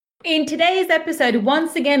In today's episode,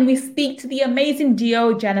 once again, we speak to the amazing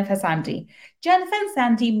duo Jennifer Sandy. Jennifer and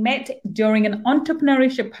Sandy met during an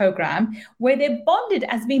entrepreneurship program where they bonded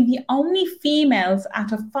as being the only females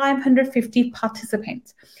out of 550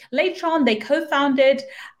 participants. Later on, they co-founded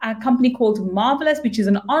a company called Marvelous, which is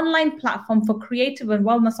an online platform for creative and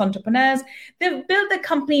wellness entrepreneurs. They've built a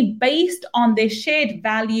company based on their shared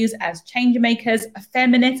values as change makers,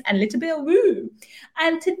 feminists, and little bit of woo.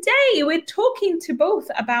 And today we're talking to both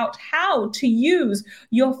about how to use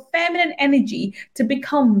your feminine energy to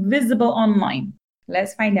become visible online.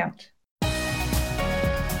 Let's find out.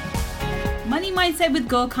 Money Mindset with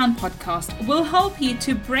Gul Khan podcast will help you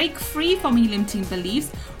to break free from your limiting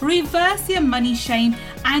beliefs, reverse your money shame,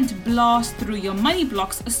 and blast through your money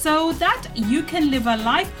blocks so that you can live a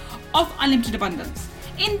life of unlimited abundance.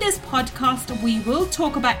 In this podcast, we will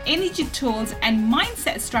talk about energy tools and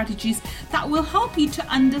mindset strategies that will help you to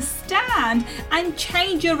understand and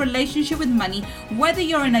change your relationship with money, whether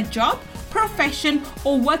you're in a job, profession,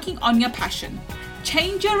 or working on your passion.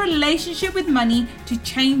 Change your relationship with money to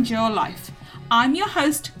change your life. I'm your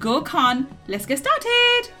host, Gul Khan. Let's get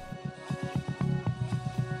started.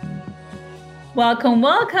 Welcome.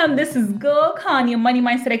 This is Gul Khan, your money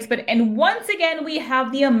mindset expert. And once again, we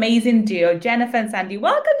have the amazing duo, Jennifer and Sandy.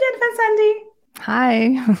 Welcome, Jennifer and Sandy.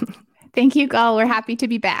 Hi. Thank you, Gul. We're happy to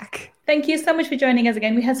be back. Thank you so much for joining us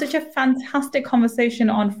again. We had such a fantastic conversation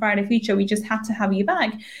on Friday Feature. We just had to have you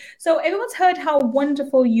back. So everyone's heard how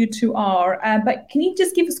wonderful you two are, but can you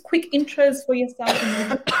just give us quick intros for yourself?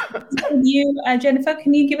 Jennifer,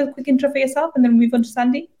 can you give us a quick intro for yourself and then move on to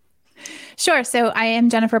Sandy? Sure. So I am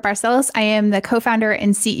Jennifer Barcelos. I am the co-founder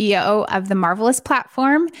and CEO of the Marvelous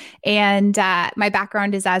platform. And my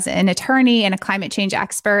background is as an attorney and a climate change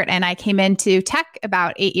expert. And I came into tech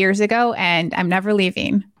about 8 years ago, and I'm never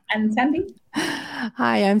leaving. And Sandy?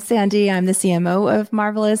 Hi, I'm Sandy. I'm the CMO of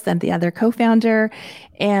Marvelous and the other co-founder.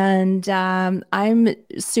 And I'm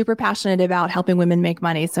super passionate about helping women make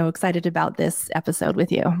money. So excited about this episode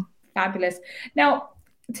with you. Fabulous. Now,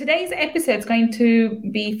 today's episode is going to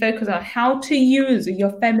be focused on how to use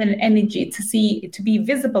your feminine energy to be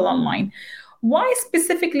visible online. Why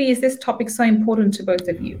specifically is this topic so important to both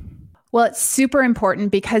of you? Well, it's super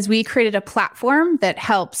important because we created a platform that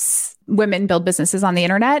helps women build businesses on the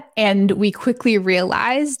internet. And we quickly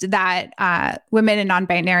realized that women and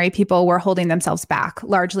non-binary people were holding themselves back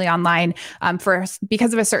largely online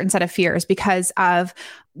because of a certain set of fears, because of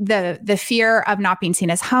the fear of not being seen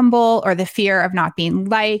as humble, or the fear of not being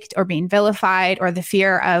liked or being vilified, or the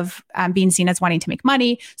fear of being seen as wanting to make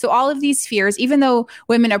money. So all of these fears, even though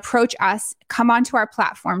women approach us, come onto our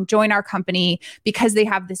platform, join our company because they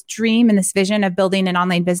have this dream and this vision of building an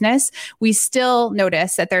online business, we still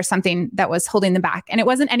notice that there's something that was holding them back. And it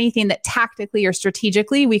wasn't anything that tactically or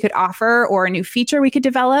strategically we could offer or a new feature we could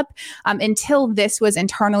develop. Until this was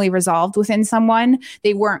internally resolved within someone,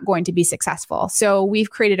 they weren't going to be successful. So we've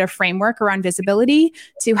created a framework around visibility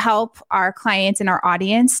to help our clients and our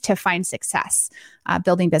audience to find success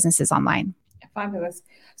building businesses online. Fabulous.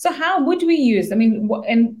 So how would we use, and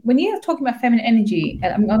when you're talking about feminine energy,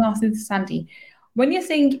 and I'm going to ask this to Sandy, when you're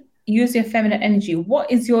saying use your feminine energy, what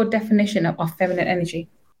is your definition of feminine energy?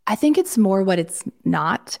 I think it's more what it's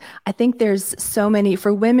not. I think there's so many,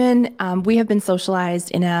 for women, we have been socialized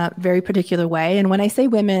in a very particular way. And when I say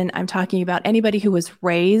women, I'm talking about anybody who was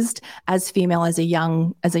raised as female as a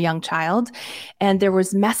young child. And there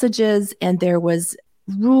was messages and there was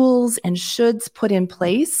rules and shoulds put in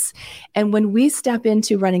place. And when we step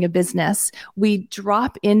into running a business, we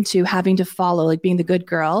drop into having to follow, like being the good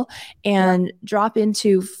girl, and drop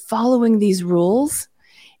into following these rules.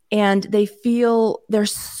 And they feel they're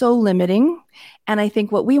so limiting. And I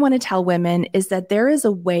think what we want to tell women is that there is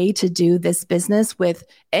a way to do this business, with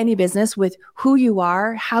any business, with who you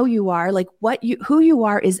are, how you are, like who you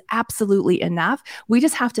are is absolutely enough. We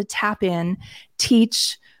just have to tap in,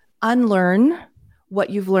 teach, unlearn what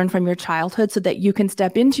you've learned from your childhood so that you can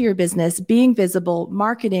step into your business, being visible,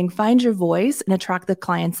 marketing, find your voice, and attract the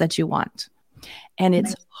clients that you want. And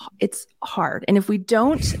it's hard. And if we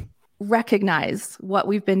don't recognize what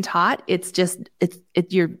we've been taught,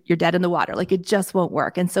 you're dead in the water. Like, it just won't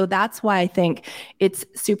work. And so that's why I think it's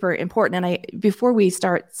super important. And before we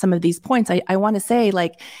start some of these points, I want to say,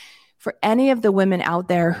 like, for any of the women out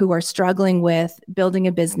there who are struggling with building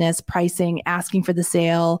a business, pricing, asking for the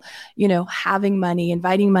sale, having money,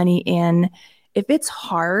 inviting money in, if it's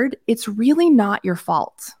hard, it's really not your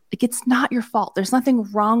fault. Like, it's not your fault. There's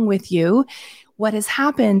nothing wrong with you. What has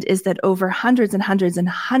happened is that over hundreds and hundreds and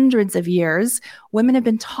hundreds of years, women have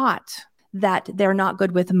been taught that they're not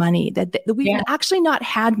good with money, that we've actually not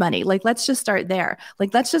had money. Like, let's just start there.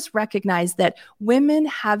 Like, let's just recognize that women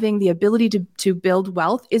having the ability to build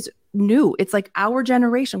wealth is new. It's like our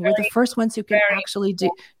generation. We're the first ones who can actually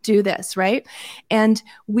do this, right? And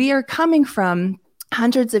we are coming from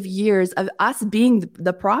hundreds of years of us being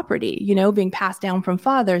the property, you know, being passed down from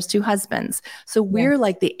fathers to husbands. So we're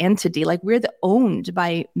like the entity, like we're owned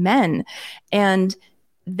by men, and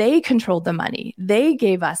they controlled the money. They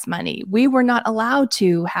gave us money. We were not allowed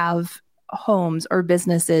to have homes or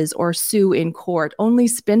businesses or sue in court. Only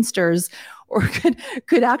spinsters or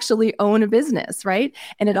could actually own a business, right?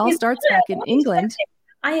 And it all starts back in England.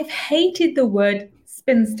 I have hated the word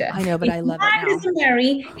spinster. I know, but I love it now. Man doesn't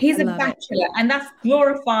marry, he's a bachelor, and that's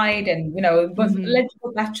glorified, and you know, was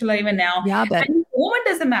legible bachelor even now. Yeah, but and if a woman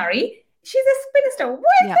doesn't marry, she's a spinster. What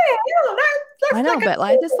the hell? That's I know,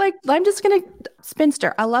 like but I'm just gonna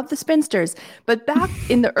spinster. I love the spinsters, but back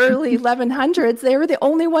in the early 1100s, they were the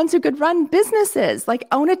only ones who could run businesses, like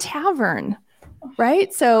own a tavern.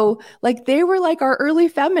 Right. So like they were like our early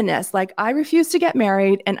feminists, like I refuse to get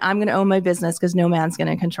married and I'm going to own my business because no man's going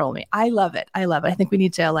to control me. I love it. I love it. I think we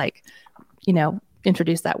need to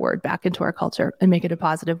introduce that word back into our culture and make it a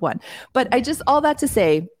positive one. But all that to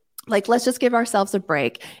say, like, let's just give ourselves a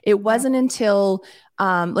break. It wasn't until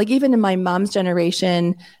like even in my mom's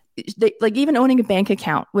generation, like even owning a bank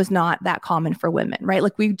account was not that common for women, right?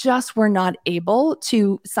 Like we just were not able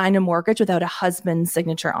to sign a mortgage without a husband's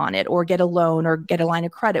signature on it, or get a loan or get a line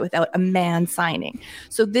of credit without a man signing.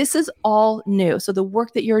 So this is all new. So the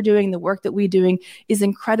work that you're doing, the work that we're doing is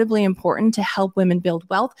incredibly important to help women build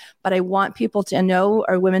wealth. But I want people to know,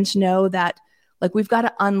 or women to know, that like we've got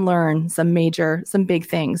to unlearn some big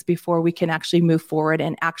things before we can actually move forward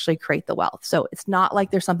and actually create the wealth. So it's not like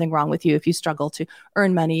there's something wrong with you if you struggle to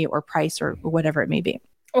earn money or price or whatever it may be.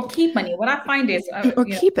 Or keep money. What I find is...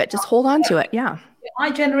 keep it. Just hold on to it. Yeah. Our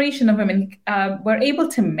generation of women were able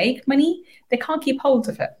to make money. They can't keep hold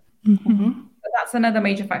of it. Mm-hmm. But that's another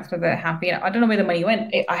major factor that happy. I don't know where the money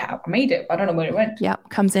went. I made it. I don't know where it went. Yeah.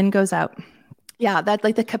 Comes in, goes out. Yeah. That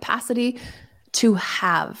like the capacity to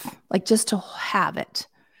have, like just to have it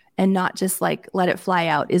and not just like let it fly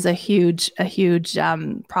out is a huge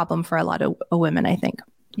problem for a lot of women, I think.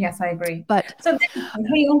 Yes, I agree. But so then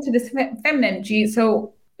coming on to this feminine energy,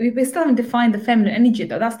 so we still haven't defined the feminine energy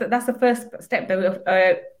though. That's the first step that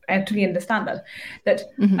we actually understand that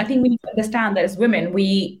I think we need to understand that as women,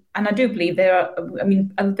 and I do believe there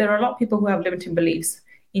are a lot of people who have limiting beliefs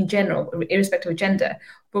in general, irrespective of gender,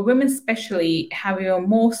 but women especially have even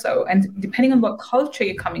more so. And depending on what culture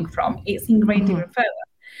you're coming from, it's ingrained even further.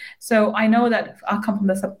 So I know that I come from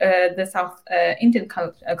the South Indian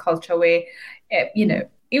culture where,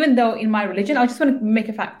 even though in my religion, I just want to make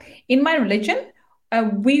a fact, in my religion,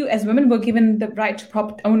 we as women were given the right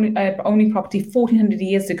to owning property 1400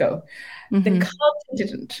 years ago. The culture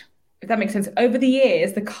didn't, if that makes sense. Over the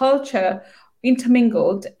years, the culture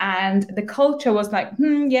intermingled, and the culture was like,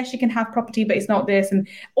 yes, you can have property, but it's not this, and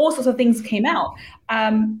all sorts of things came out.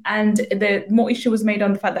 And the more issue was made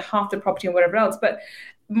on the fact that half the property and whatever else. But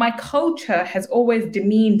my culture has always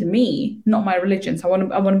demeaned me, not my religion. So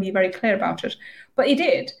I want to be very clear about it. But it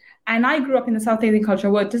did. And I grew up in the South Asian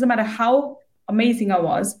culture where it doesn't matter how amazing I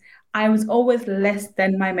was always less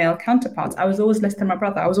than my male counterparts. I was always less than my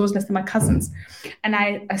brother. I was always less than my cousins. And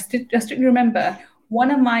I strictly remember one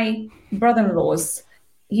of my brother-in-laws,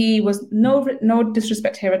 he was no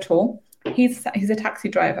disrespect here at all. He's a taxi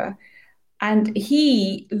driver. And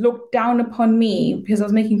he looked down upon me because I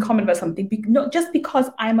was making a comment about something, not just because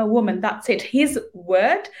I'm a woman, that's it. His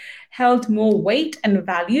word held more weight and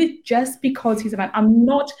value just because he's a man. I'm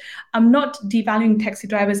not devaluing taxi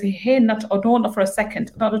drivers here, not for a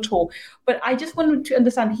second, not at all. But I just wanted to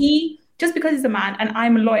understand, just because he's a man and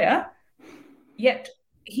I'm a lawyer, yet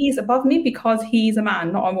he's above me because he's a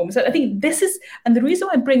man, not a woman. So I think and the reason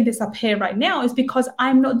why I bring this up here right now is because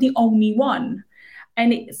I'm not the only one.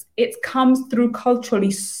 And it comes through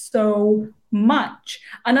culturally so much.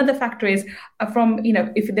 Another factor is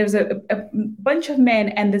if there's a bunch of men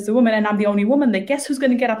and there's a woman and I'm the only woman, then guess who's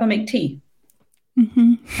going to get up and make tea?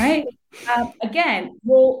 Right? Again,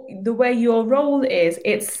 the way your role is,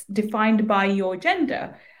 it's defined by your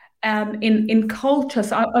gender. In culture.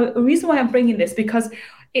 So a reason why I'm bringing this, because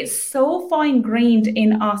it's so far ingrained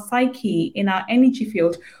in our psyche, in our energy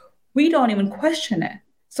field, we don't even question it.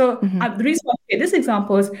 So the reason why I say this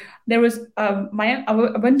example is there was I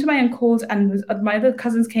went to my uncle's and my other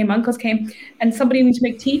uncles came, and somebody needed to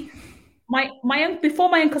make tea. Before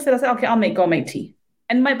my uncle said, I said, okay, go make tea.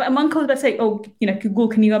 And my uncle would say, oh, Gul,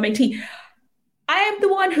 can you go make tea? I am the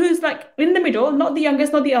one who's like in the middle, not the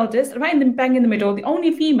youngest, not the eldest, right in the bang in the middle, the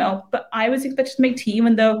only female. But I was expected to make tea,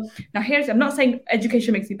 even though now I'm not saying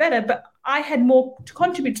education makes me better, but I had more to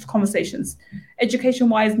contribute to conversations,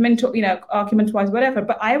 education-wise, mental, argument-wise, whatever.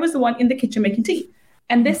 But I was the one in the kitchen making tea,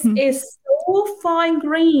 and this is so far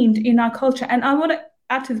ingrained in our culture. And I want to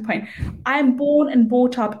add to the point. I'm born and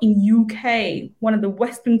brought up in UK, one of the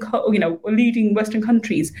Western, leading Western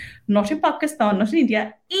countries, not in Pakistan, not in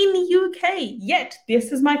India, in UK. Yet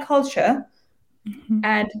this is my culture,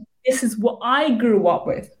 and this is what I grew up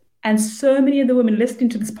with. And so many of the women listening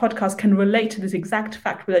to this podcast can relate to this exact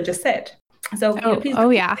fact that I just said. So please. Oh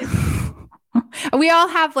yeah. We all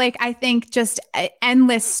have I think just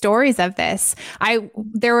endless stories of this.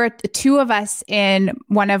 There were two of us in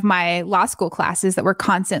one of my law school classes that were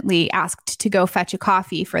constantly asked to go fetch a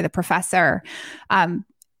coffee for the professor.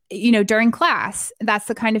 During class, that's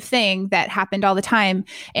the kind of thing that happened all the time.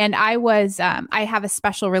 And I have a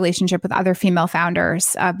special relationship with other female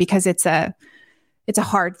founders because it's a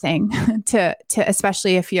hard thing to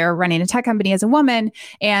especially if you're running a tech company as a woman.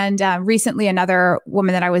 And recently, another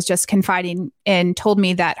woman that I was just confiding in told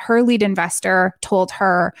me that her lead investor told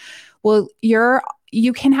her, well,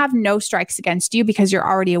 you can have no strikes against you because you're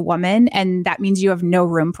already a woman. And that means you have no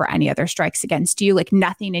room for any other strikes against you.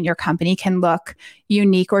 Nothing in your company can look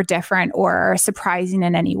unique or different or surprising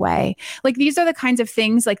in any way. These are the kinds of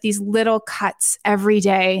things, these little cuts every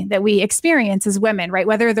day that we experience as women, right?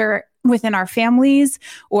 Whether they're within our families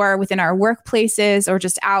or within our workplaces or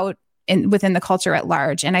just out within the culture at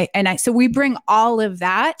large. So we bring all of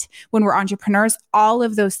that when we're entrepreneurs. All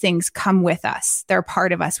of those things come with us. They're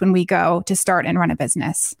part of us when we go to start and run a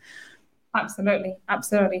business. Absolutely. And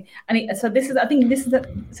so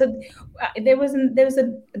there was a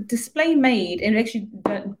display made, and actually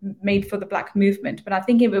made for the Black movement, but I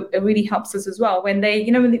think it really helps us as well when they,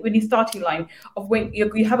 when the starting line of when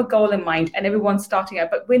you have a goal in mind and everyone's starting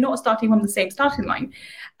out, but we're not starting from the same starting line.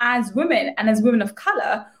 As women and as women of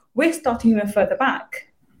color, we're starting even further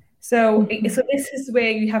back. So this is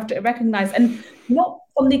where you have to recognize, and not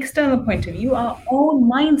from the external point of view, our own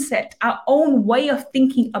mindset, our own way of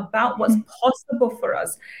thinking about what's possible for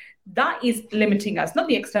us. That is limiting us, not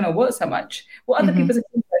the external world so much. What other people's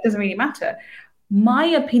opinion doesn't really matter. My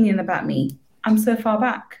opinion about me, I'm so far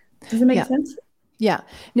back. Does it make sense? Yeah.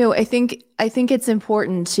 No, I think it's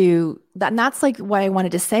important to that. And that's why I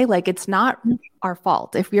wanted to say, it's not our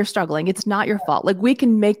fault if we're struggling. It's not your fault. We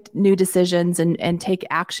can make new decisions and take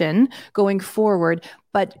action going forward,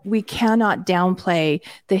 but we cannot downplay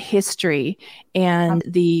the history and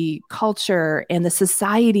the culture and the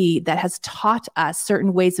society that has taught us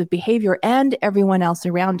certain ways of behavior and everyone else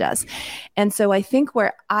around us. And so I think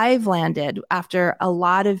where I've landed after a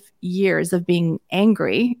lot of years of being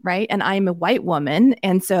angry, right? And I'm a white woman.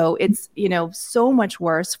 And so it's, so much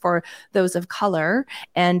worse for those of color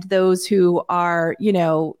and those who are,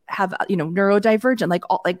 have,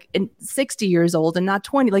 neurodivergent, in 60 years old and not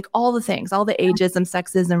 20, all the things, all the ageism,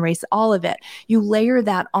 sexism, race, all of it. You layer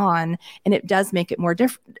that on and it does make it more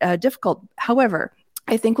difficult. However,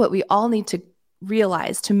 I think what we all need to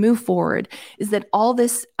realize to move forward is that all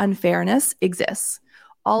this unfairness exists.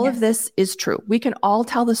 All of this is true. We can all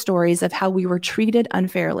tell the stories of how we were treated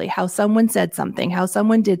unfairly, how someone said something, how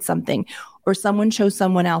someone did something, or someone chose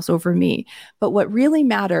someone else over me. But what really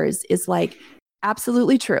matters is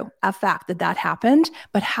absolutely true, a fact that happened.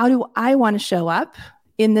 But how do I want to show up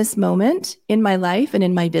in this moment in my life and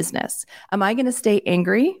in my business? Am I going to stay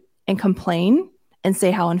angry and complain and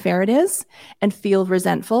say how unfair it is and feel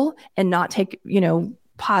resentful and not take,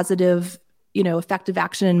 positive, effective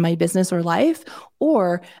action in my business or life?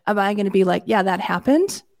 Or am I going to be that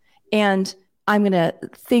happened, and I'm going to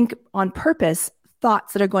think on purpose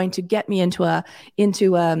thoughts that are going to get me into a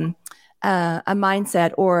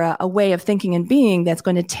mindset or a way of thinking and being that's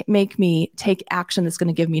going to make me take action that's going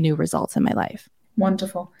to give me new results in my life.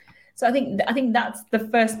 Wonderful. So I think that's the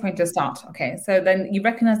first point to start. Okay, so then you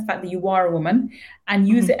recognize the fact that you are a woman and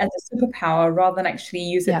use it as a superpower rather than actually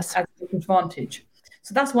use it as an advantage.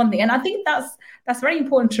 So that's one thing. And I think that's very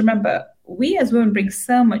important to remember. We as women bring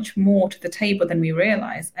so much more to the table than we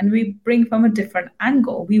realize, and we bring from a different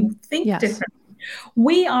angle. We think differently.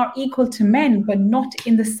 We are equal to men, but not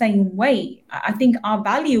in the same way. I think our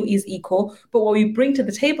value is equal, but what we bring to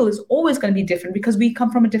the table is always going to be different because we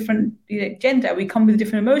come from a different gender. We come with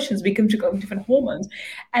different emotions. We come with different hormones.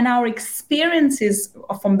 And our experiences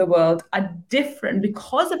from the world are different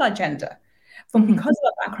because of our gender. Because of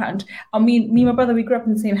our background. I mean, me and my brother, we grew up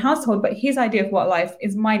in the same household, but his idea of what life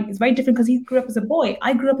is mine is very different because he grew up as a boy.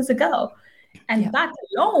 I grew up as a girl. And that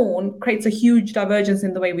alone creates a huge divergence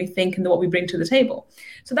in the way we think and what we bring to the table.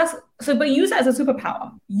 But use that as a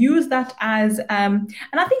superpower. Use that as, and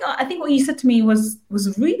I think what you said to me was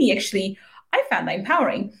really actually, I found that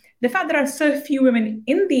empowering. The fact that there are so few women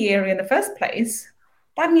in the area in the first place,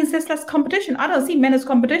 that means there's less competition. I don't see men as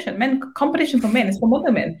competition. Competition for men is for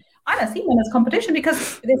women. I don't see men as competition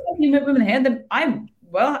because there's so few women here. Then I've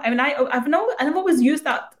always used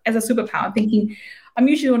that as a superpower, thinking I'm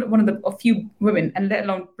usually one of the few women, and let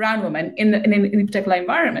alone brown women, in a particular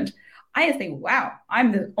environment. I think, wow,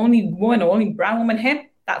 I'm the only woman or only brown woman here.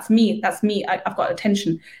 That's me. I've got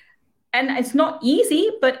attention. And it's not easy,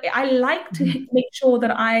 but I like to make sure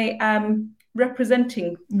that I am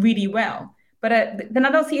representing really well. But then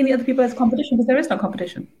I don't see any other people as competition, because there is no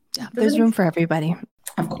competition. Yeah, there's room for everybody.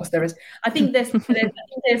 Of course there is. I think I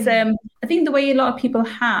think the way a lot of people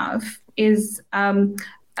have is,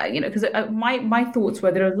 because my thoughts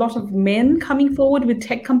were there are a lot of men coming forward with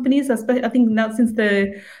tech companies, especially I think now since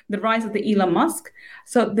the rise of the Elon Musk.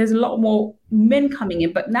 So there's a lot more men coming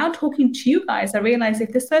in. But now talking to you guys, I realize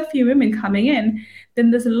if there's so few women coming in,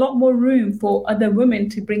 then there's a lot more room for other women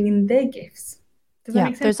to bring in their gifts. Does that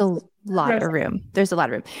make sense? There's a lot of room. There's a lot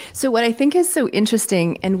of room. So what I think is so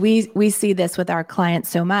interesting, and we see this with our clients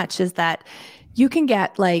so much, is that you can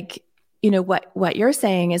get what you're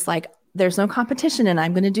saying is like, there's no competition and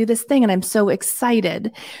I'm going to do this thing and I'm so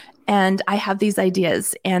excited and I have these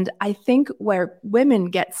ideas. And I think where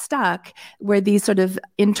women get stuck, where these sort of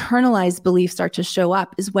internalized beliefs start to show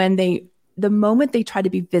up, is when the moment they try to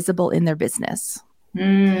be visible in their business.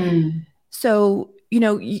 So,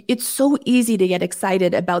 it's so easy to get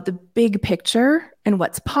excited about the big picture and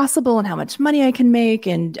what's possible and how much money I can make.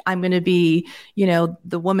 And I'm going to be,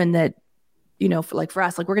 the woman that, for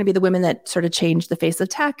us, we're going to be the women that sort of change the face of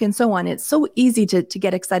tech and so on. It's so easy to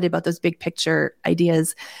get excited about those big picture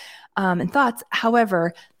ideas and thoughts.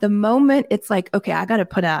 However, the moment it's like, okay, I got to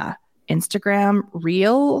put a Instagram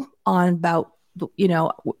reel on about,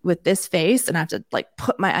 with this face, and I have to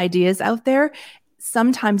put my ideas out there.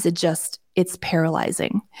 Sometimes it's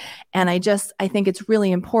paralyzing. And I think it's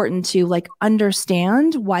really important to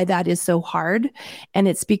understand why that is so hard. And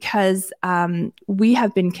it's because we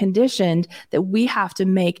have been conditioned that we have to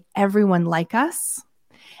make everyone like us.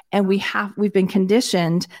 And we've been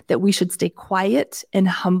conditioned that we should stay quiet and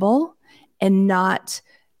humble and not,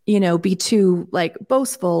 be too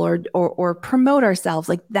boastful or promote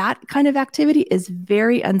ourselves. That kind of activity is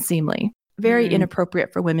very unseemly, very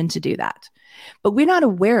inappropriate for women to do that. But we're not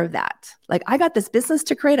aware of that. I got this business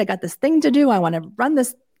to create. I got this thing to do. I want to run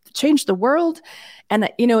this, change the world. And,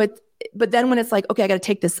 but then when it's like, okay, I got to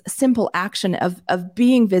take this simple action of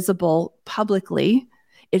being visible publicly,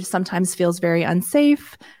 it sometimes feels very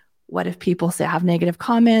unsafe. What if people have negative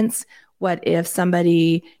comments? What if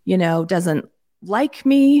somebody, doesn't like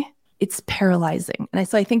me? It's paralyzing. And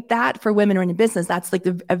so I think that for women who are in business, that's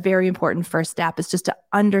a very important first step, is just to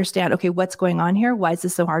understand, okay, what's going on here? Why is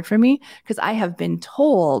this so hard for me? Because I have been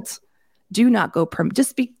told, do not go,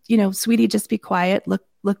 just be, sweetie, just be quiet.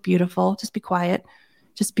 Look beautiful. Just be quiet.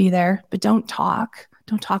 Just be there, but don't talk.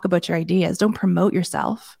 Don't talk about your ideas. Don't promote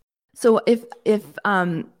yourself. So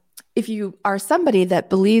if you are somebody that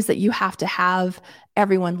believes that you have to have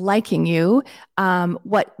everyone liking you,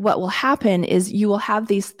 what will happen is you will have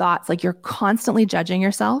these thoughts, you're constantly judging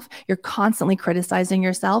yourself, you're constantly criticizing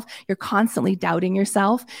yourself, you're constantly doubting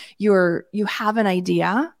yourself. You have an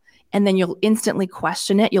idea and then you'll instantly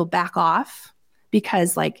question it. You'll back off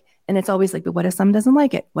because and it's always but what if someone doesn't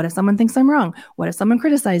like it? What if someone thinks I'm wrong? What if someone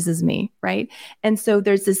criticizes me? Right. And so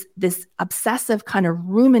there's this obsessive kind of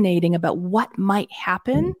ruminating about what might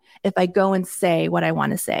happen if I go and say what I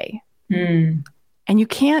want to say. And you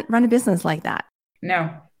can't run a business like that. No,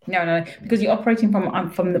 because you're operating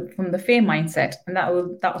from the fear mindset, and that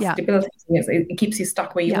will debilitate you. It keeps you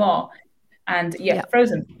stuck where you are, and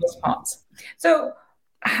frozen for those parts. So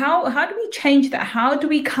how do we change that? How do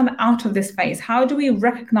we come out of this phase? How do we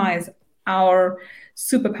recognize our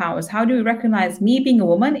superpowers? How do we recognize me being a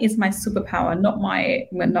woman is my superpower, not my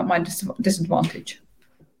disadvantage?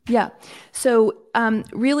 Yeah. So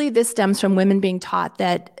really, this stems from women being taught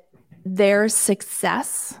that their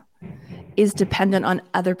success is dependent on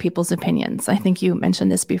other people's opinions. I think you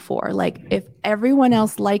mentioned this before. If everyone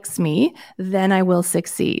else likes me, then I will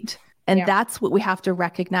succeed. And that's what we have to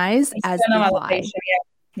recognize as the lie.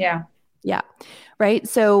 Yeah. Right.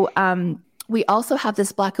 So we also have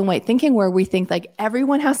this black and white thinking where we think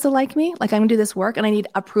everyone has to like me. I'm going to do this work and I need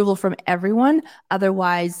approval from everyone.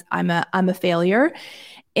 Otherwise I'm a failure.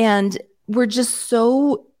 And we're just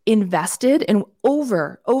so invested and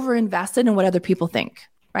over invested in what other people think.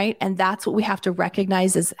 right? And that's what we have to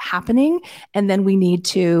recognize is happening. And then we need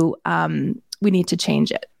to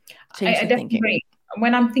change it. I definitely agree.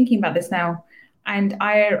 When I'm thinking about this now, and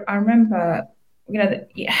I remember,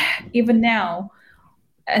 even now,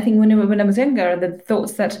 I think when I was younger, the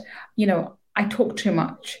thoughts that, I talk too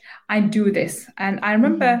much, I do this. And I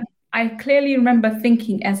remember, I clearly remember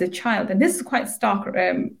thinking as a child, and this is quite stark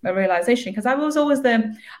realization, because I was always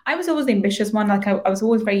the ambitious one. Like I was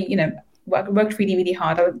always very, worked really, really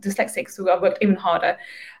hard. I was dyslexic, so I worked even harder.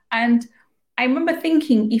 And I remember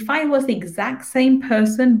thinking, if I was the exact same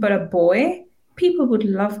person, but a boy, people would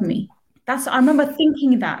love me. I remember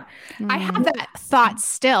thinking that. I have that thought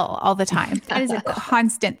still all the time. That is a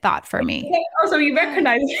constant thought for me. Also, you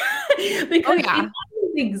recognize because if I was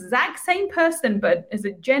the exact same person, but as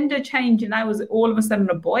a gender change, and I was all of a sudden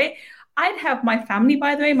a boy, I'd have my family,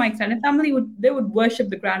 by the way, my extended family, they would worship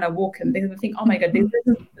the ground I walk in. They would think, oh my God,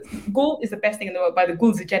 Gul is the best thing in the world. By the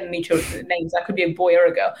Gul's a gender neutral names. I could be a boy or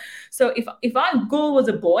a girl. So if our Gul was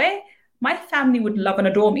a boy, my family would love and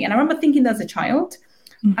adore me. And I remember thinking that as a child.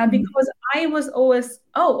 Because I was always,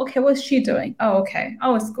 what's she doing? Oh, okay.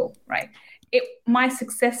 Oh, it's cool, right? My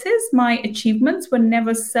successes, my achievements were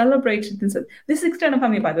never celebrated. This is extended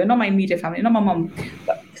family, by the way, not my immediate family, not my mom,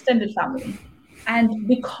 but extended family. And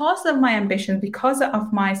because of my ambitions, because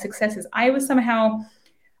of my successes, I was somehow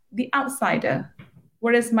the outsider.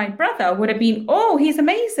 Whereas my brother would have been, oh, he's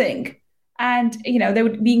amazing. And, they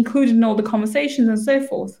would be included in all the conversations and so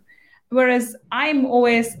forth. Whereas I'm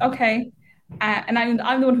always, okay, and I'm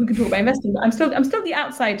the one who can talk about investing, but I'm still the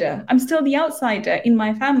outsider. I'm still the outsider in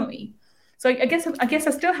my family. So I guess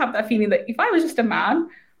I still have that feeling that if I was just a man,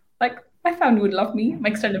 like my family would love me, my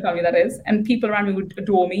extended family that is, and people around me would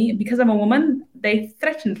adore me. And because I'm a woman, they're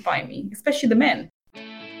threatened by me, especially the men.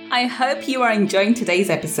 I hope you are enjoying today's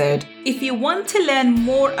episode. If you want to learn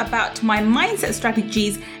more about my mindset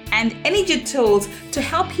strategies and energy tools to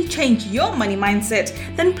help you change your money mindset,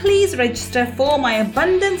 then please register for my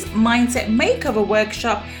Abundance Mindset Makeover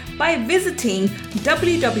Workshop by visiting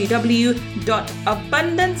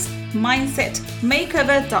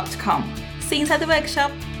www.abundancemindsetmakeover.com. See you inside the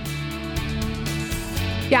workshop.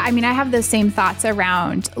 Yeah, I mean, I have the same thoughts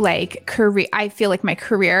around like career. I feel like my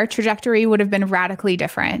career trajectory would have been radically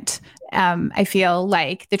different. I feel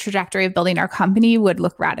like the trajectory of building our company would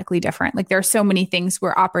look radically different. Like there are so many things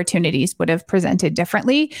where opportunities would have presented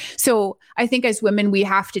differently. So I think as women, we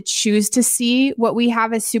have to choose to see what we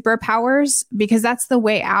have as superpowers, because that's the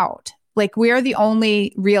way out. Like we are the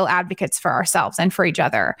only real advocates for ourselves and for each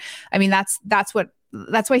other. I mean, that's why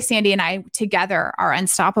Sandy and I together are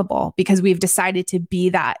unstoppable, because we've decided to be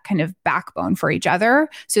that kind of backbone for each other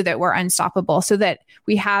so that we're unstoppable, so that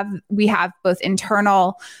we have both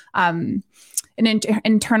internal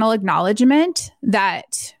internal acknowledgement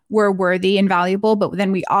that we're worthy and valuable, but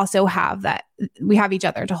then we also have that we have each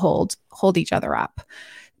other to hold each other up,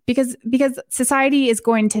 because society is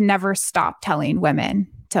going to never stop telling women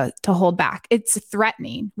to hold back. It's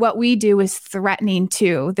threatening. What we do is threatening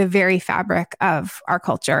to the very fabric of our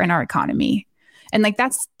culture and our economy. And like,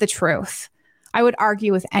 that's the truth. I would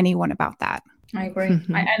argue with anyone about that. I agree.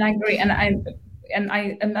 Mm-hmm. I agree. And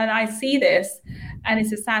I see this, and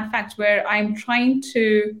it's a sad fact where I'm trying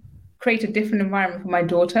to create a different environment for my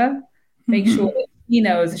daughter, make sure that she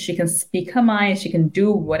knows that she can speak her mind, she can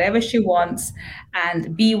do whatever she wants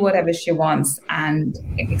and be whatever she wants, and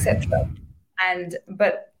etc.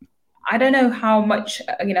 But I don't know how much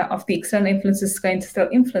of the external influence is going to still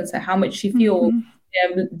influence her, how much she feels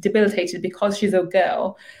debilitated because she's a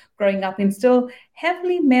girl growing up in still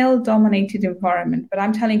heavily male-dominated environment. But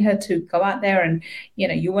I'm telling her to go out there and,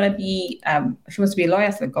 you want to be, she wants to be a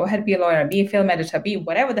lawyer, so go ahead, be a lawyer, be a film editor, be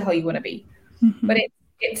whatever the hell you want to be. Mm-hmm. But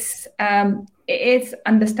it's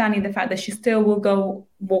understanding the fact that she still will go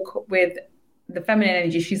walk with the feminine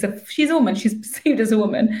energy. She's a woman, she's perceived as a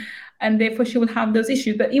woman, and therefore she will have those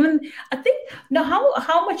issues. But even, I think, now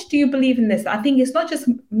how much do you believe in this? I think it's not just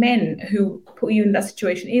men who put you in that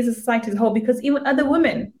situation, it is a society as a whole, because even other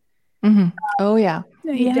women down,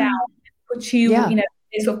 put you,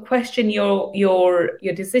 they sort of question your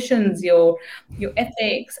decisions, your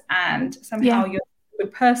ethics, and somehow you're a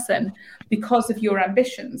good person because of your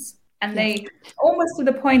ambitions. And they almost to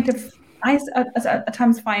the point of, I at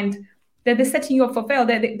times find that they're setting you up for fail.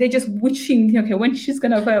 They're just wishing, okay, when she's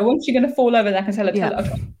going to fail, when's she going to fall over, that I can tell her.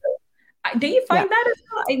 Okay. Do you find that as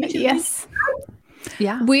well? Yes.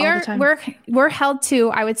 Yeah. We're held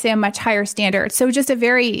to, I would say, a much higher standard. So just a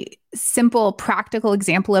very simple, practical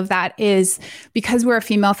example of that is, because we're a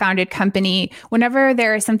female-founded company, whenever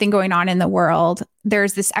there is something going on in the world,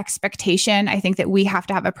 there's this expectation, I think, that we have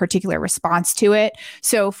to have a particular response to it.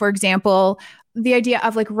 So, for example, the idea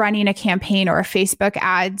of like running a campaign or a Facebook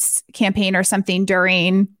ads campaign or something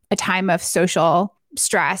during a time of social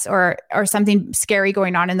stress or something scary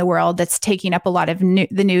going on in the world that's taking up a lot of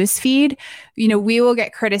the news feed, we will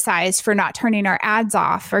get criticized for not turning our ads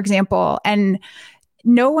off, for example. And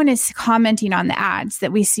no one is commenting on the ads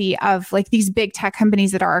that we see of like these big tech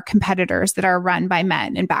companies that are our competitors that are run by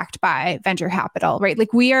men and backed by venture capital, right? Like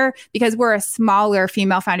because we're a smaller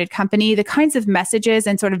female founded company, the kinds of messages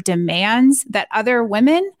and sort of demands that other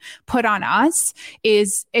women put on us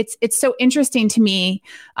it's so interesting to me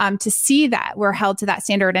to see that we're held to that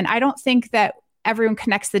standard. And I don't think that everyone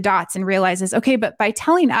connects the dots and realizes, okay, but by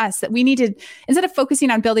telling us that we need to, instead of focusing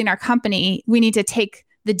on building our company, we need to take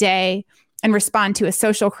the day and respond to a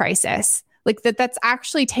social crisis, like that's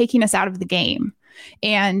actually taking us out of the game.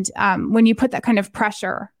 And when you put that kind of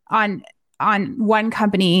pressure on one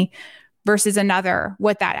company versus another,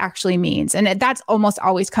 what that actually means. And that's almost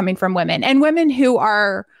always coming from women, and women who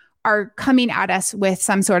are coming at us with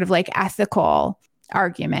some sort of like ethical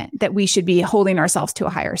argument that we should be holding ourselves to a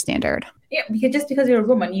higher standard. Yeah, because you're a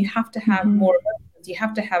woman, you have to have more. You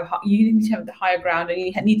need to have the higher ground, and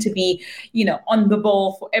you need to be, on the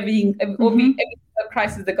ball for everything, every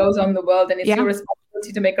crisis that goes on in the world, and it's your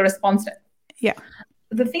responsibility to make a response to it. Yeah.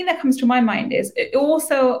 The thing that comes to my mind is it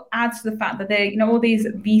also adds to the fact that they, all these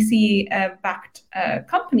VC backed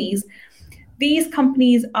companies, these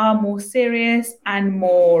companies are more serious and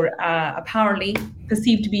more apparently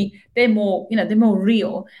perceived to be, they're more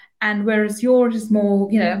real, and whereas yours is more,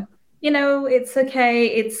 it's okay.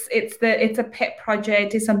 It's a pet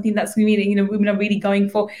project. It's something that's really, women are really going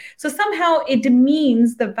for. So somehow it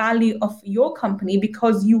demeans the value of your company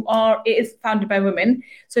because it is founded by women.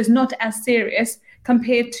 So it's not as serious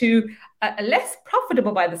compared to a less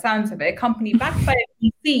profitable, by the sounds of it, company backed by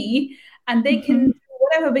a VC, and they can do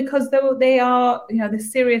whatever because they are, the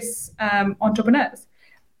serious entrepreneurs.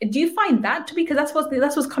 Do you find that to be, because that's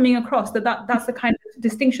what's coming across, that's the kind of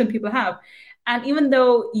distinction people have. And even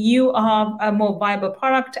though you are a more viable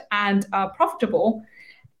product and are profitable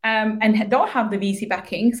and don't have the VC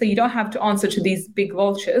backing, so you don't have to answer to these big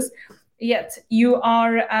vultures, yet you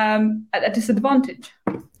are at a disadvantage.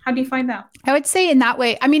 How do you find that? I would say in that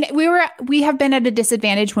way, I mean, we have been at a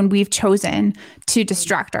disadvantage when we've chosen to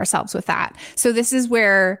distract ourselves with that. So this is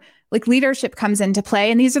where like leadership comes into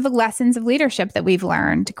play. And these are the lessons of leadership that we've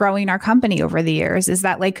learned growing our company over the years, is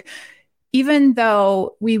that like, even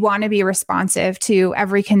though we want to be responsive to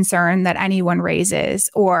every concern that anyone raises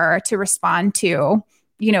or to respond to,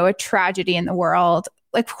 a tragedy in the world,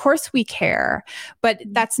 like, of course we care, but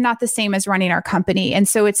that's not the same as running our company. And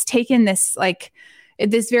so it's taken this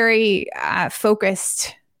very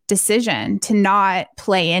focused decision to not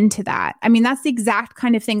play into that. I mean, that's the exact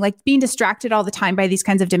kind of thing, like being distracted all the time by these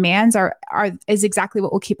kinds of demands is exactly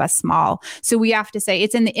what will keep us small. So we have to say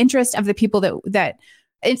it's in the interest of the people that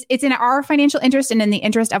it's in our financial interest and in the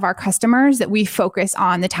interest of our customers that we focus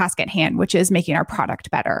on the task at hand, which is making our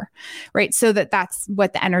product better, right? So that's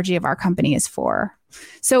what the energy of our company is for.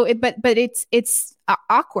 So, but it's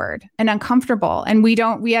awkward and uncomfortable, and we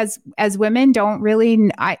as women don't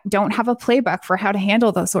have a playbook for how to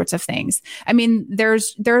handle those sorts of things. I mean, there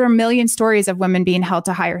are a million stories of women being held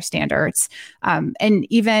to higher standards, and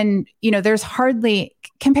even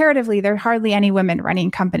comparatively, there are hardly any women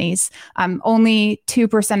running companies. Only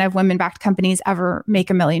 2% of women-backed companies ever make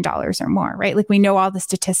 $1 million or more, right? Like we know all the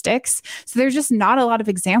statistics, so there's just not a lot of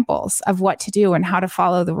examples of what to do and how to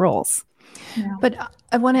follow the rules. Yeah. But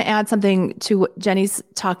I want to add something to what Jenny's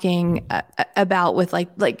talking about with like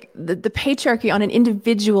the patriarchy on an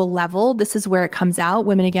individual level. This is where it comes out,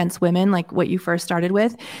 women against women, like what you first started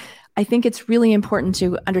with. I think it's really important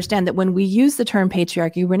to understand that when we use the term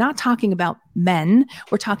patriarchy, we're not talking about men.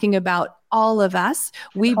 We're talking about all of us.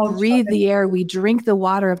 We breathe the air, we drink the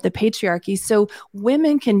water of the patriarchy. So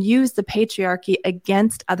women can use the patriarchy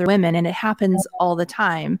against other women, and it happens all the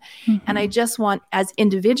time. Mm-hmm. And I just want, as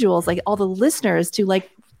individuals, like all the listeners, to like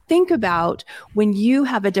think about when you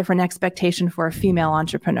have a different expectation for a female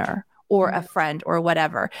entrepreneur or a friend or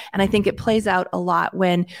whatever. And I think it plays out a lot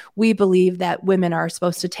when we believe that women are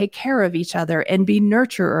supposed to take care of each other and be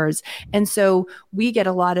nurturers. And so we get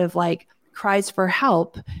a lot of like cries for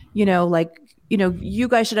help, you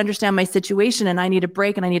guys should understand my situation and I need a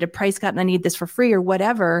break and I need a price cut and I need this for free or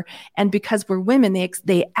whatever. And because we're women,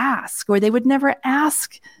 they ask, or they would never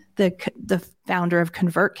ask the founder of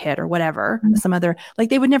ConvertKit or whatever, some other, like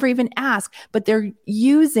they would never even ask, but they're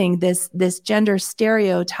using this gender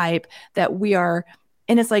stereotype that we are,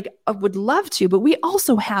 and it's like, I would love to, but we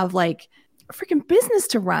also have like a freaking business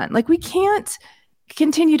to run. Like we can't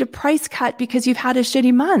continue to price cut because you've had a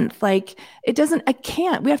shitty month. Like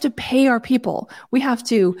we have to pay our people. We have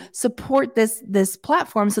to support this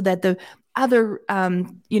platform so that the other,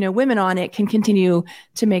 women on it can continue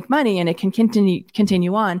to make money and it can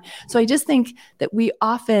continue on. So I just think that we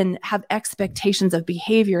often have expectations of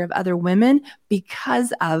behavior of other women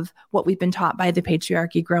because of what we've been taught by the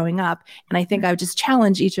patriarchy growing up. And I think I would just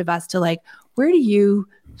challenge each of us to like, where do you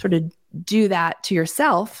sort of do that to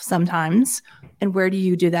yourself sometimes? And where do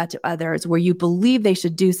you do that to others, where you believe they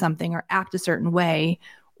should do something or act a certain way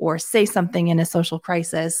or say something in a social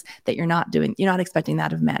crisis that you're not expecting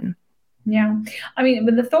that of men? Yeah. I mean,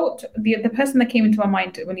 but the person that came into my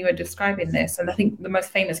mind when you were describing this, and I think the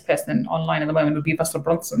most famous person online at the moment would be Russell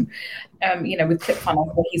Brunson, with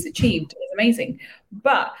ClickFunnels, what he's achieved is amazing.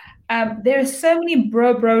 But there are so many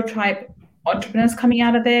bro type entrepreneurs coming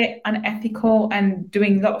out of there, unethical and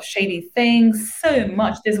doing a lot of shady things, so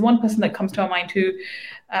much. There's one person that comes to our mind who,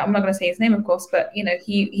 I'm not going to say his name, of course, but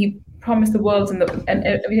he promised the world and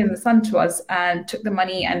everything in the sun to us and took the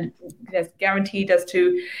money and guaranteed us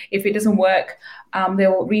to, if it doesn't work,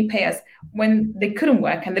 they'll repay us. When they couldn't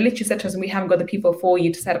work and they literally said to us, we haven't got the people for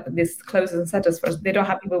you to set up this closes and setters for us. They don't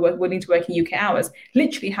have people willing to work in UK hours,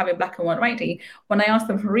 literally have it black and white writing. When I asked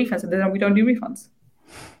them for refunds, we don't do refunds.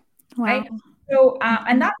 Wow. Right? So,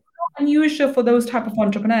 and that's not unusual for those type of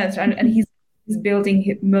entrepreneurs. And he's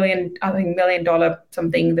building $1 million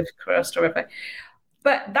something, the first or whatever.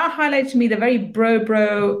 But that highlights to me the very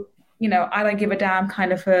bro, I don't give a damn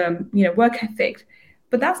kind of, work ethic.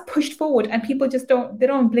 But that's pushed forward and people just don't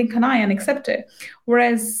blink an eye and accept it.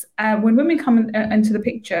 Whereas when women come into the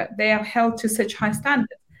picture, they are held to such high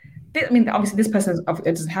standards. Obviously this person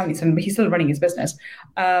doesn't have any son, but he's still running his business.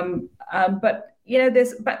 But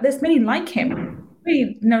there's many like him.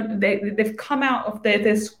 Really, they've come out of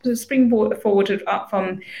the springboard forwarded up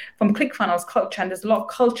from ClickFunnels culture, and there's a lot of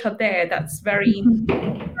culture there that's very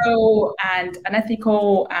pro and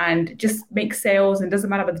unethical and just make sales and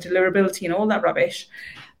doesn't matter about the deliverability and all that rubbish.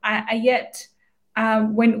 Yet,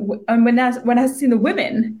 when I've seen the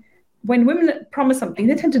women, when women promise something,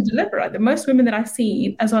 they tend to deliver. Right? The most women that I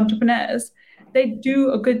see as entrepreneurs, they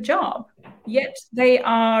do a good job. Yet they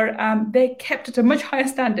are they're kept at a much higher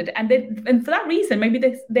standard, and for that reason, maybe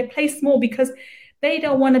they play small because they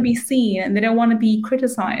don't want to be seen and they don't want to be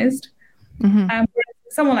criticized. Whereas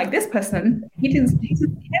someone like this person, he doesn't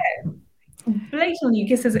care. Blatantly,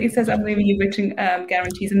 he says I'm giving you written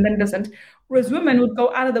guarantees, and then doesn't. Whereas women would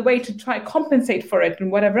go out of the way to try to compensate for it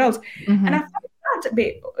and whatever else. And I find that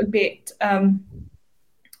a bit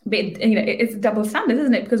it's double standards,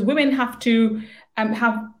 isn't it? Because women have to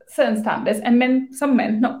have certain standards, and some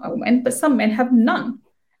men, not all men, but some men have none.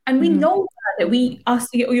 And we know that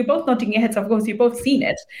you're both nodding your heads, of course, you've both seen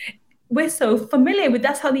it. We're so familiar with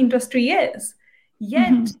that's how the industry is.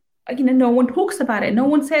 Yet, no one talks about it. No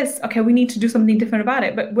one says, okay, we need to do something different about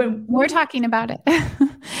it. But we're talking about it. I've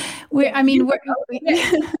been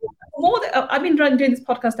doing this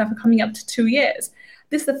podcast now for coming up to 2 years.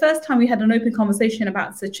 This is the first time we had an open conversation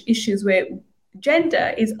about such issues where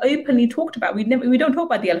gender is openly talked about. We don't talk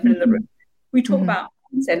about the elephant in the room. We talk about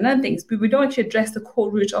and other things, but we don't actually address the core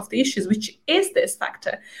root of the issues, which is this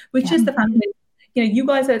factor, which is the fact that you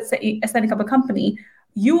guys are setting up a company.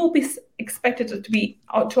 You will be expected to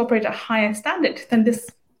operate at a higher standard than this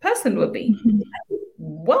person will be,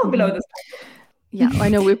 well below the standard. Yeah, I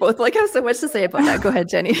know we both have so much to say about that. Go ahead,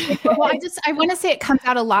 Jenny. Well, I want to say it comes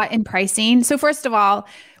out a lot in pricing. So first of all,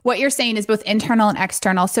 what you're saying is both internal and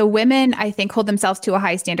external. So women, I think, hold themselves to a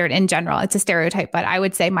high standard in general. It's a stereotype, but I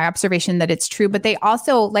would say my observation that it's true. But they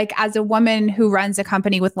also, as a woman who runs a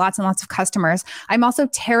company with lots and lots of customers, I'm also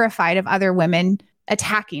terrified of other women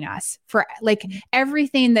attacking us for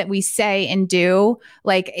everything that we say and do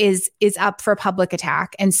is up for public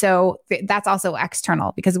attack. And so that's also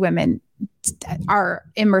external because women are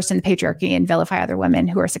immersed in the patriarchy and vilify other women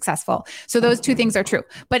who are successful. So those two things are true.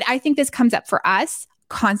 But I think this comes up for us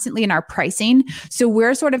constantly in our pricing. So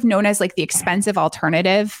we're sort of known as the expensive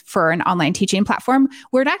alternative for an online teaching platform.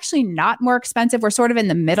 We're actually not more expensive. We're sort of in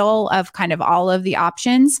the middle of kind of all of the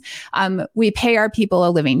options. We pay our people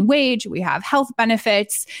a living wage. We have health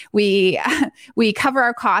benefits. We cover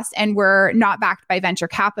our costs, and we're not backed by venture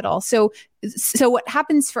capital. So what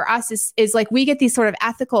happens for us is we get these sort of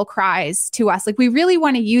ethical cries to us. We really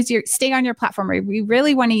want to stay on your platform. We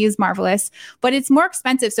really want to use Marvelous, but it's more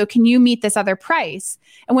expensive. So can you meet this other price?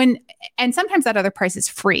 And sometimes that other price is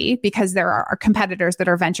free because there are competitors that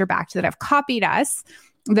are venture backed that have copied us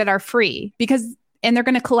that are free and they're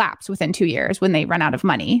going to collapse within 2 years when they run out of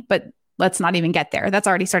money. But let's not even get there. That's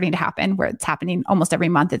already starting to happen, where it's happening almost every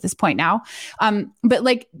month at this point now. But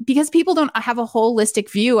like, because people don't have a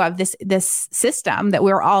holistic view of this system that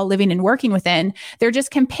we're all living and working within, they're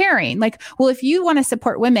just comparing. Like, well, if you want to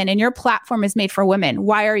support women and your platform is made for women,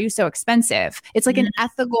 why are you so expensive? It's like an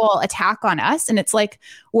ethical attack on us. And it's like,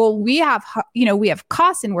 well, we have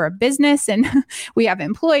costs, and we're a business, and we have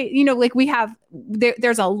employees, like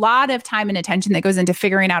there's a lot of time and attention that goes into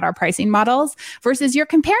figuring out our pricing models, versus you're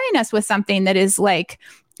comparing us with something that is like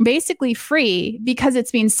basically free because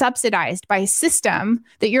it's being subsidized by a system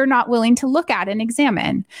that you're not willing to look at and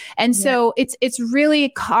examine. And so it's really a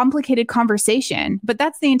complicated conversation, but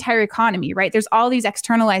that's the entire economy, right? There's all these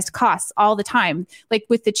externalized costs all the time, like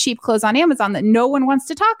with the cheap clothes on Amazon that no one wants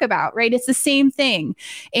to talk about, right? It's the same thing.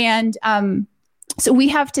 And so we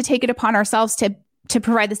have to take it upon ourselves to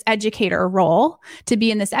provide this educator role, to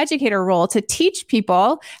be in this educator role, to teach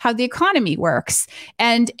people how the economy works.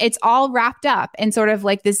 And it's all wrapped up in sort of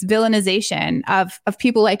like this villainization of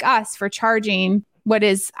people like us for charging what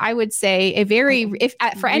is, I would say, a very,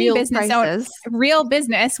 for any business owner, real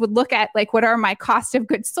business would look at like, what are my cost of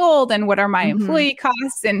goods sold and what are my employee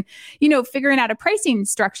costs, and, figuring out a pricing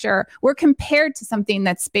structure. We're compared to something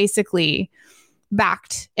that's basically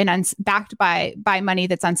backed by money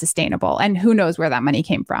that's unsustainable, and who knows where that money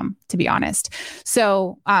came from, to be honest.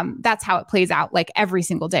 So that's how it plays out, like every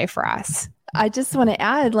single day for us. I just want to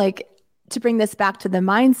add, like, to bring this back to the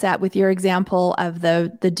mindset with your example of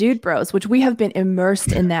the dude bros, which we have been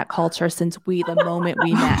immersed in that culture since the moment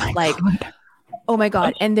we met. Like, oh my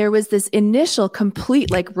God. And there was this initial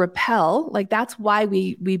complete like repel. Like, that's why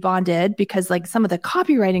we bonded, because like some of the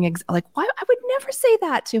copywriting, like, why I would never say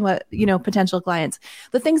that to potential clients.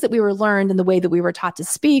 The things that we were learned and the way that we were taught to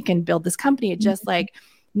speak and build this company, it just like,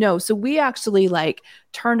 no. So we actually like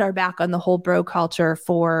turned our back on the whole bro culture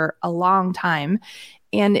for a long time.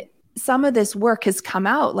 And some of this work has come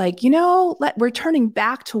out like, we're turning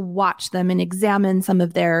back to watch them and examine some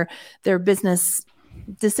of their business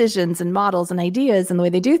decisions and models and ideas and the way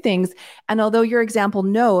they do things. And although your example,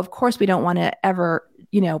 no, of course we don't want to ever,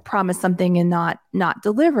 promise something and not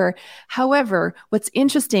deliver. However, what's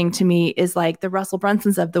interesting to me is like the Russell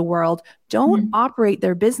Brunsons of the world don't operate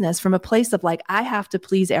their business from a place of like, I have to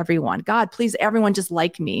please everyone. God, please everyone just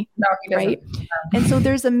like me. No, right. And so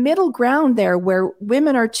there's a middle ground there where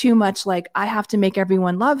women are too much like, I have to make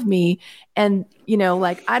everyone love me. And,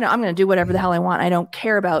 like, I'm going to do whatever the hell I want. I don't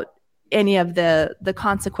care about any of the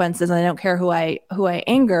consequences, and I don't care who I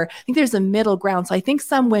anger. I think there's a middle ground. So I think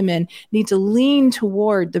some women need to lean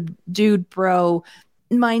toward the dude bro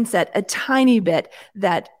mindset a tiny bit,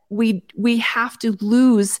 that we have to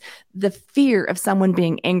lose the fear of someone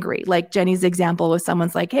being angry. Like Jenny's example was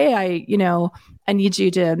someone's like, hey, I need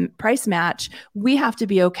you to price match. We have to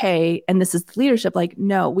be okay. And this is leadership. Like,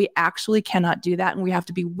 no, we actually cannot do that. And we have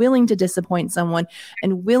to be willing to disappoint someone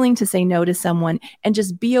and willing to say no to someone and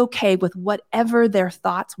just be okay with whatever their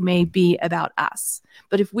thoughts may be about us.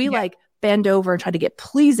 But if we like bend over and try to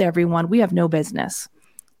please everyone, we have no business.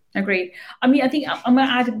 Agreed. I mean, I think I'm going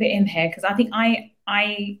to add a bit in here, because I think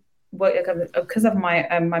because of my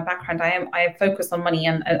background, I focus on money,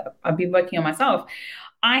 and I've been working on myself.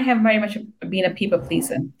 I have very much been a people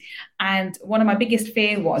pleaser. And one of my biggest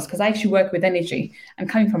fear was, because I actually work with energy, and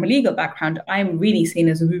coming from a legal background, I'm really seen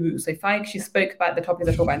as a woo-woo. So if I actually spoke about the topic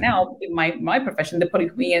that I talk about now, in my profession, they'd probably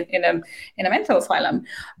put me in a mental asylum,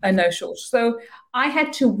 no short. So I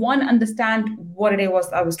had to, understand what it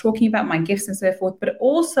was I was talking about, my gifts and so forth, but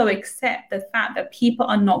also accept the fact that people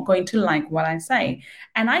are not going to like what I say.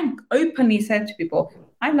 And I openly said to people,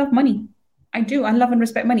 I love money. I do. I love and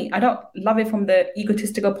respect money. I don't love it from the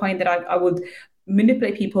egotistical point that I would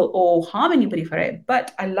manipulate people or harm anybody for it.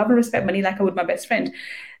 But I love and respect money like I would my best friend.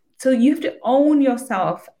 So you have to own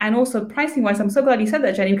yourself. And also pricing wise, I'm so glad you said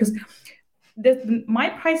that, Jenny, because my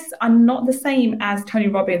prices are not the same as Tony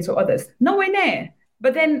Robbins or others. Nowhere near.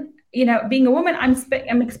 But then, being a woman,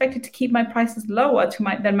 I'm expected to keep my prices lower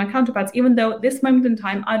than my counterparts, even though at this moment in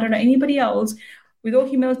time, I don't know anybody else, with all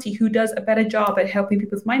humility, who does a better job at helping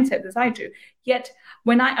people's mindset as I do. Yet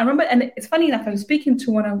when I remember, and it's funny enough, I was speaking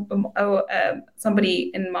to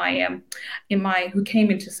somebody in my who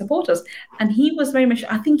came in to support us, and he was very much,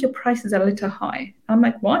 I think your prices are a little high. I'm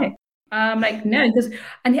like, why? Like, no, because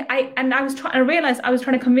I was trying. I realized I was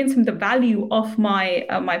trying to convince him the value of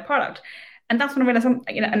my product. And that's when I realized,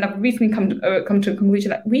 and I've recently come to a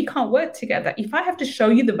conclusion that we can't work together. If I have to show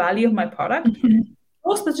you the value of my product,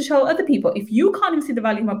 you're supposed to show other people. If you can't even see the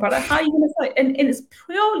value of my product, how are you going to sell it? And it's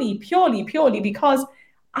purely because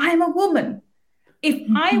I'm a woman. If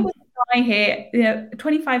I was buying here,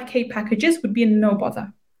 25K packages would be a no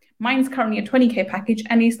bother. Mine's currently a 20K package.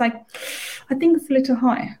 And he's like, I think it's a little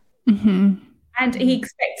high. Mm-hmm. And he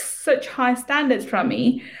expects such high standards from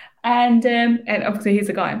me. And obviously he's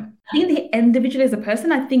a guy. I think the individual as a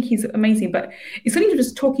person, I think he's amazing. But it's only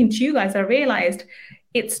just talking to you guys, I realized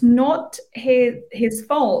it's not his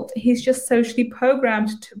fault. He's just socially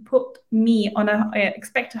programmed to put me on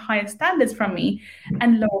expect higher standards from me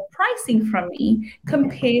and lower pricing from me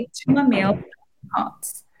compared to my male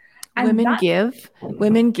counterparts. Women give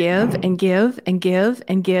and give and give and give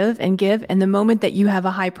and give and give. And the moment that you have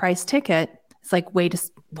a high price ticket, it's like,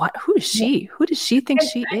 what? Who is she? Who does she think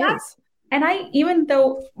she is? And even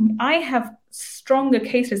though I have stronger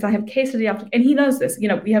case studies, I have case study after, and he knows this,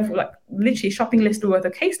 we have like literally shopping list worth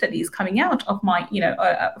of case studies coming out of my,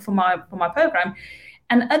 for my program,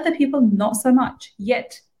 and other people not so much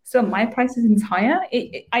yet. So my pricing is higher.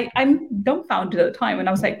 I'm dumbfounded at the time. And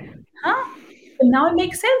I was like, huh? But now it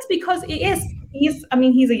makes sense because he's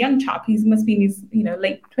a young chap. He must be in his,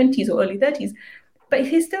 late 20s or early 30s, but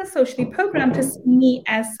he's still socially programmed to see me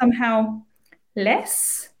as somehow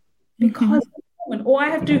less because I'm a woman, or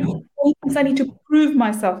I need to prove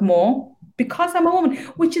myself more because I'm a woman,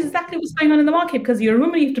 which is exactly what's going on in the market. Because you're a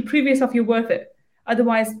woman, you have to prove yourself you're worth it.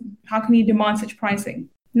 Otherwise, how can you demand such pricing?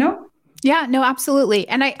 No? Yeah, no, absolutely.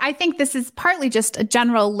 And I think this is partly just a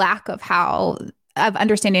general lack of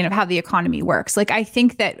understanding of how the economy works. Like, I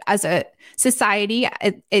think that as a society,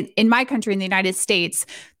 in my country, in the United States,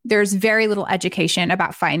 there's very little education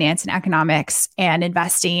about finance and economics and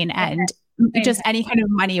investing and just any kind of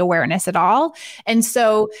money awareness at all. And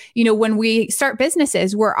so, when we start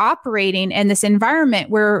businesses, we're operating in this environment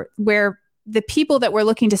where the people that we're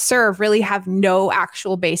looking to serve really have no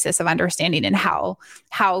actual basis of understanding in how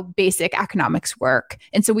basic economics work.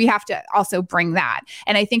 And so we have to also bring that.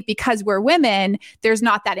 And I think because we're women, there's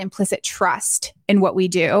not that implicit trust in what we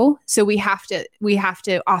do. So we have to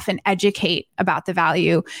often educate about the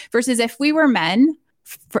value versus if we were men,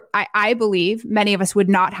 I believe many of us would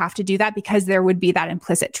not have to do that because there would be that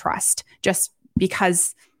implicit trust just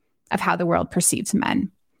because of how the world perceives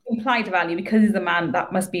men. Implied value, because he's a man,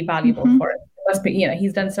 that must be valuable for it. It must be,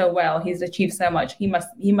 he's done so well, he's achieved so much, it must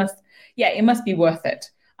be worth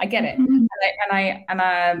it. I get it. And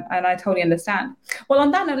I totally understand. Well,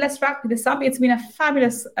 on that note, let's wrap this up. It's been a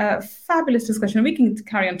fabulous discussion. We can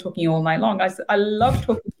carry on talking all night long. I love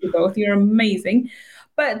talking to you both. You're amazing.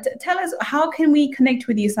 But tell us, how can we connect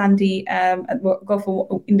with you, Sandy? Go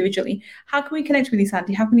for individually. How can we connect with you,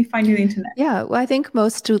 Sandy? How can we find you on the internet? Yeah, well, I think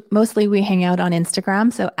mostly we hang out on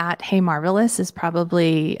Instagram. So @HeyMarvelous is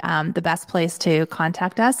probably the best place to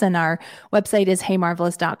contact us. And our website is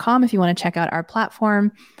heymarvelous.com if you want to check out our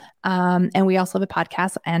platform. And we also have a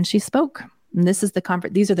podcast, And She Spoke. And these are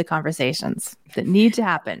the conversations that need to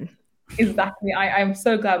happen. Exactly. I'm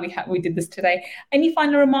so glad we did this today. Any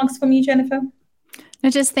final remarks from you, Jennifer? No,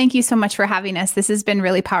 just thank you so much for having us. This has been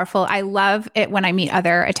really powerful. I love it when I meet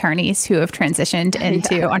other attorneys who have transitioned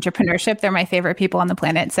into entrepreneurship. They're my favorite people on the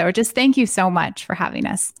planet. So just thank you so much for having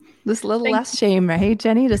us. Just a little less shame, right,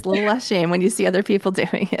 Jenny? Just a little less shame when you see other people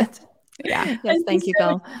doing it. Yeah. Yes, thank you,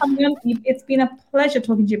 Bill. It's been a pleasure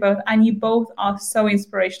talking to you both, and you both are so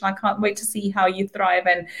inspirational. I can't wait to see how you thrive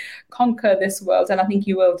and conquer this world, and I think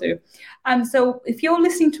you will do. So if you're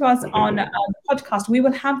listening to us on the podcast, we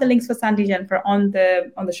will have the links for Sandy Jennifer on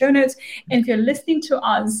the show notes. And if you're listening to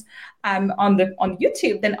us on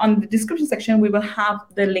YouTube, then on the description section, we will have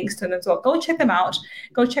the links to them as well. Go check them out.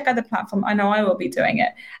 Go check out the platform. I know I will be doing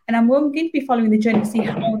it. And I'm going to be following the journey to see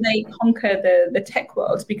how they conquer the tech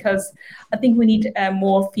world, because I think we need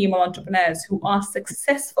more female entrepreneurs who are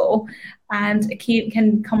successful and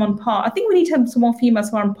can come on par. I think we need to have some more females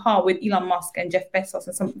who are on par with Elon Musk and Jeff Bezos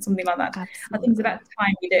and something like that. Absolutely. I think it's about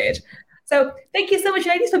time we did. So thank you so much,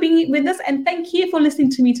 ladies, for being with us. And thank you for listening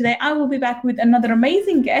to me today. I will be back with another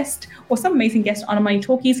amazing guest or some amazing guests on Money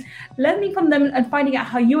Talkies, learning from them and finding out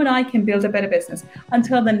how you and I can build a better business.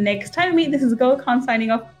 Until the next time we meet, this is Gul Khan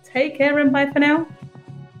signing off. Take care and bye for now.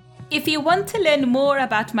 If you want to learn more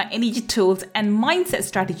about my energy tools and mindset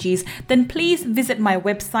strategies, then please visit my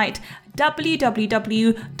website,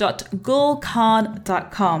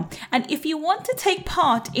 www.gulkhan.com. And if you want to take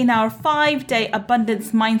part in our 5-day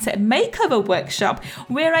abundance mindset makeover workshop,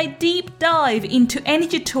 where I deep dive into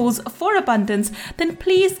energy tools for abundance, then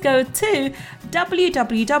please go to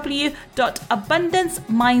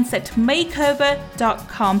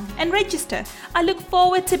www.abundancemindsetmakeover.com and register. I look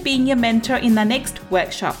forward to being your mentor in the next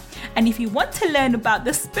workshop. And if you want to learn about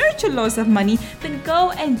the spiritual laws of money, then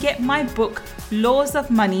go and get my book, Laws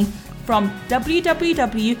of Money, from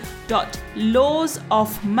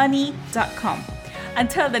www.lawsofmoney.com.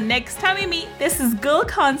 Until the next time we meet, this is Gul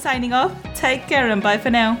Khan signing off. Take care and bye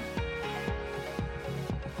for now.